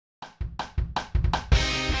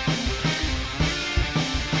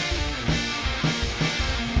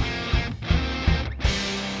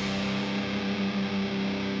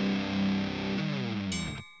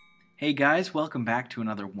Hey guys, welcome back to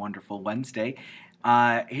another wonderful Wednesday.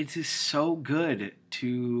 It is so good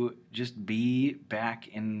to just be back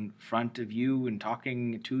in front of you and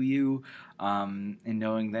talking to you, and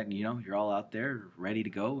knowing that you're all out there ready to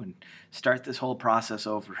go and start this whole process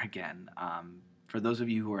over again. For those of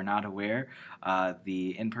you who are not aware,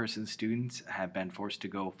 the in-person students have been forced to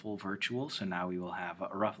go full virtual, so now we will have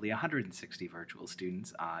roughly 160 virtual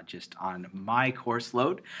students just on my course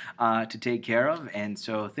load to take care of, and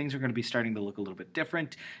so things are going to be starting to look a little bit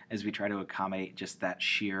different as we try to accommodate just that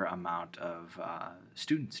sheer amount of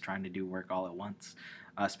students trying to do work all at once,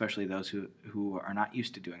 especially those who are not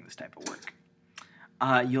used to doing this type of work.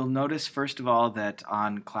 You'll notice, first of all, that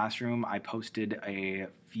on Classroom I posted a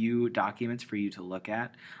few documents for you to look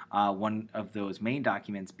at. One of those main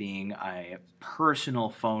documents being a personal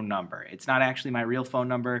phone number. It's not actually my real phone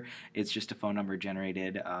number, it's just a phone number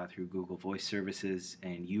generated through Google Voice Services,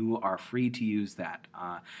 and you are free to use that.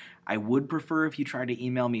 I would prefer if you try to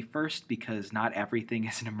email me first, because not everything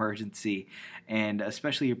is an emergency, and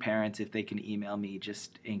especially your parents, if they can email me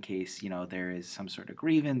just in case there is some sort of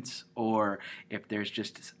grievance, or if there's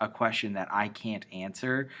just a question that I can't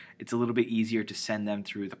answer, it's a little bit easier to send them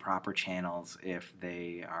through the proper channels if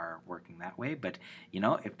they are working that way. But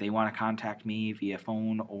if they want to contact me via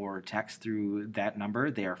phone or text through that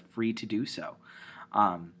number, they are free to do so.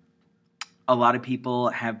 A lot of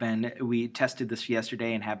people we tested this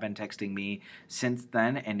yesterday and have been texting me since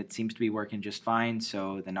then, and it seems to be working just fine,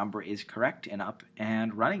 so the number is correct and up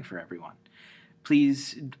and running for everyone.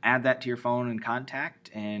 Please add that to your phone and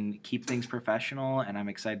contact and keep things professional, and I'm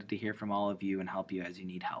excited to hear from all of you and help you as you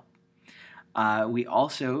need help. We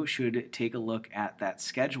also should take a look at that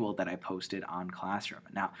schedule that I posted on Classroom.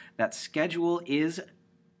 Now, that schedule is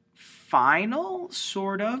final,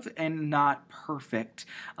 sort of, and not perfect,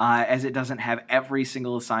 as it doesn't have every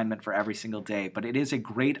single assignment for every single day, but it is a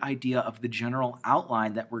great idea of the general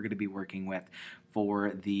outline that we're going to be working with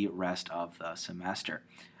for the rest of the semester.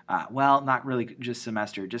 Well, not really just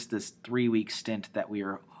semester, just this 3-week stint that we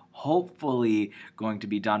are hopefully going to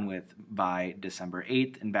be done with by December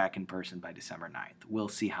 8th and back in person by December 9th. We'll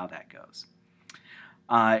see how that goes.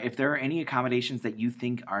 If there are any accommodations that you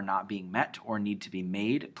think are not being met or need to be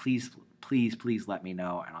made, please let me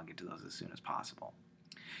know, and I'll get to those as soon as possible.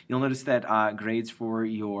 You'll notice that grades for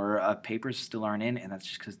your papers still aren't in, and that's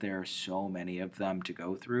just because there are so many of them to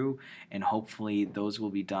go through, and hopefully those will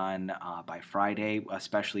be done by Friday,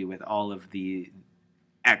 especially with all of the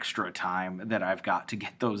extra time that I've got to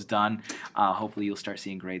get those done. Hopefully you'll start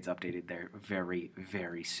seeing grades updated there very,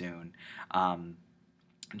 very soon.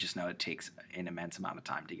 Just know it takes an immense amount of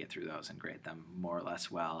time to get through those and grade them more or less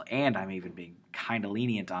well, and I'm even being kind of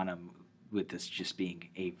lenient on them with this just being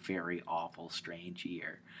a very awful, strange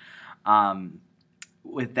year.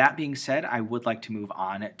 With that being said, I would like to move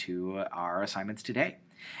on to our assignments today.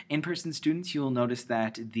 In-person students, you'll notice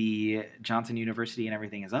that the Johnson University and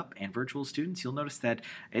everything is up, and virtual students, you'll notice that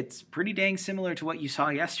it's pretty dang similar to what you saw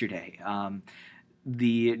yesterday.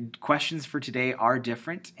 The questions for today are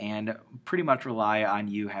different and pretty much rely on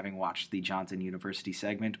you having watched the Johnson University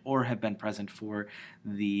segment or have been present for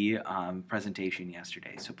the presentation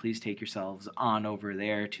yesterday. So please take yourselves on over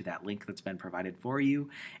there to that link that's been provided for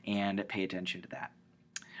you and pay attention to that.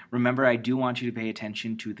 Remember, I do want you to pay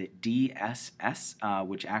attention to the DSS,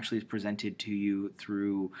 which actually is presented to you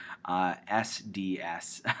through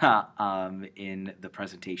SDS in the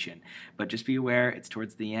presentation. But just be aware, it's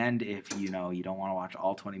towards the end. If you don't want to watch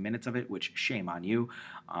all 20 minutes of it, which shame on you,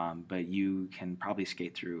 but you can probably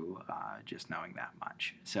skate through just knowing that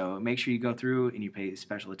much. So make sure you go through and you pay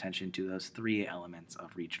special attention to those 3 elements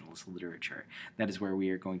of regionalist literature. That is where we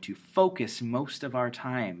are going to focus most of our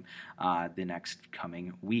time the next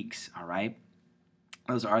coming weeks. All right?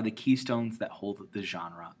 Those are the keystones that hold the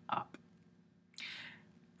genre up.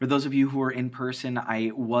 For those of you who are in person, I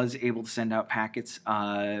was able to send out packets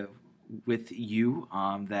with you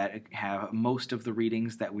that have most of the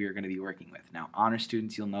readings that we are going to be working with. Now, honor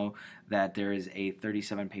students, you'll know that there is a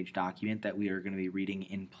 37-page document that we are going to be reading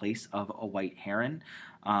in place of a white heron.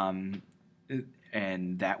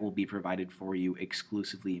 And that will be provided for you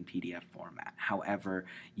exclusively in PDF format. However,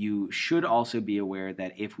 you should also be aware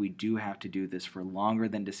that if we do have to do this for longer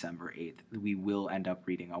than December 8th, we will end up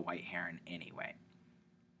reading a white heron anyway.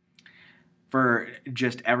 For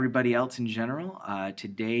just everybody else in general,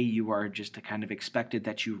 today you are just kind of expected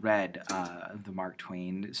that you read the Mark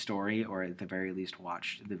Twain story, or at the very least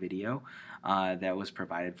watched the video that was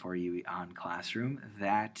provided for you on Classroom.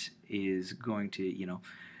 That is going to,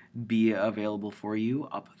 be available for you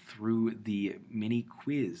up through the mini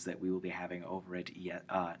quiz that we will be having over at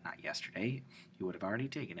not yesterday. You would have already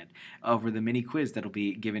taken it over the mini quiz that'll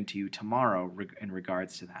be given to you tomorrow in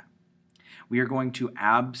regards to that. We are going to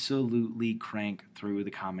absolutely crank through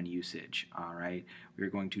the common usage. All right, we are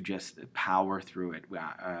going to just power through it.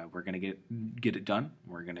 We're going to get it done.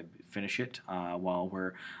 We're going to finish it while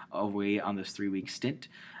we're away on this 3-week stint.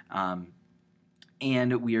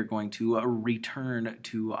 And we are going to return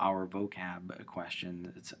to our vocab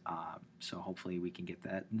questions. So hopefully we can get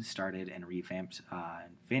that started and revamped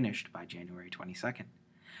and finished by January 22nd.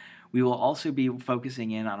 We will also be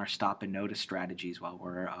focusing in on our stop and notice strategies while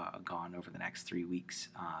we're gone over the next 3 weeks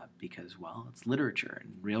because, well, it's literature,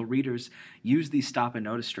 and real readers use these stop and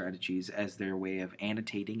notice strategies as their way of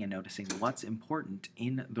annotating and noticing what's important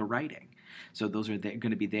in the writing. So those are going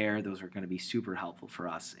to be there. Those are going to be super helpful for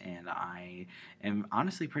us, and I am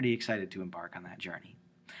honestly pretty excited to embark on that journey.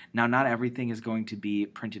 Now, not everything is going to be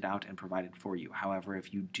printed out and provided for you. However,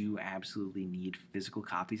 if you do absolutely need physical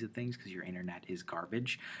copies of things because your internet is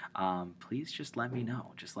garbage, please just let me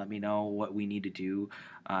know. Just let me know what we need to do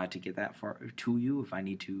to get that to you. If I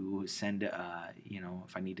need to send,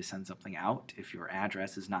 if I need to send something out, if your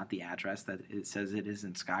address is not the address that it says it is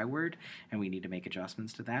in Skyward, and we need to make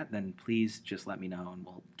adjustments to that, then please just let me know, and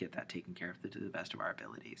we'll get that taken care of to the best of our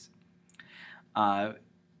abilities.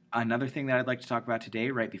 Another thing that I'd like to talk about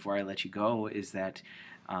today, right before I let you go, is that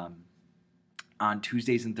on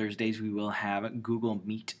Tuesdays and Thursdays we will have Google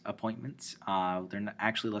Meet appointments. They're not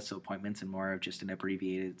actually less of appointments and more of just an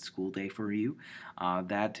abbreviated school day for you.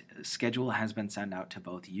 That schedule has been sent out to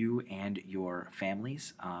both you and your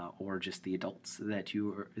families, or just the adults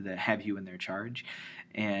that have you in their charge,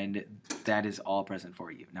 and that is all present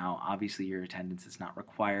for you. Now, obviously, your attendance is not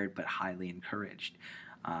required, but highly encouraged.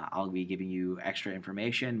 I'll be giving you extra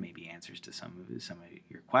information, maybe answers to some of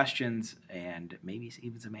your questions, and maybe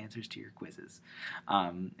even some answers to your quizzes.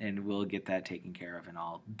 And we'll get that taken care of and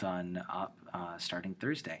all done up starting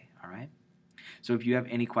Thursday, all right? So if you have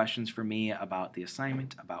any questions for me about the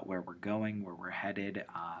assignment, about where we're going, where we're headed,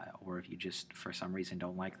 or if you just for some reason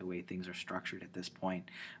don't like the way things are structured at this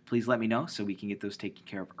point, please let me know so we can get those taken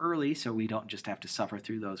care of early so we don't just have to suffer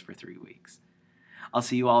through those for 3 weeks. I'll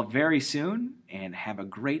see you all very soon, and have a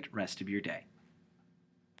great rest of your day.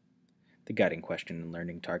 The guiding question and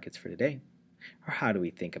learning targets for today are: how do we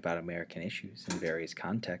think about American issues in various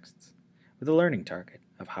contexts, with a learning target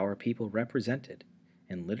of how are people represented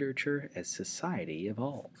in literature as society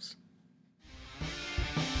evolves.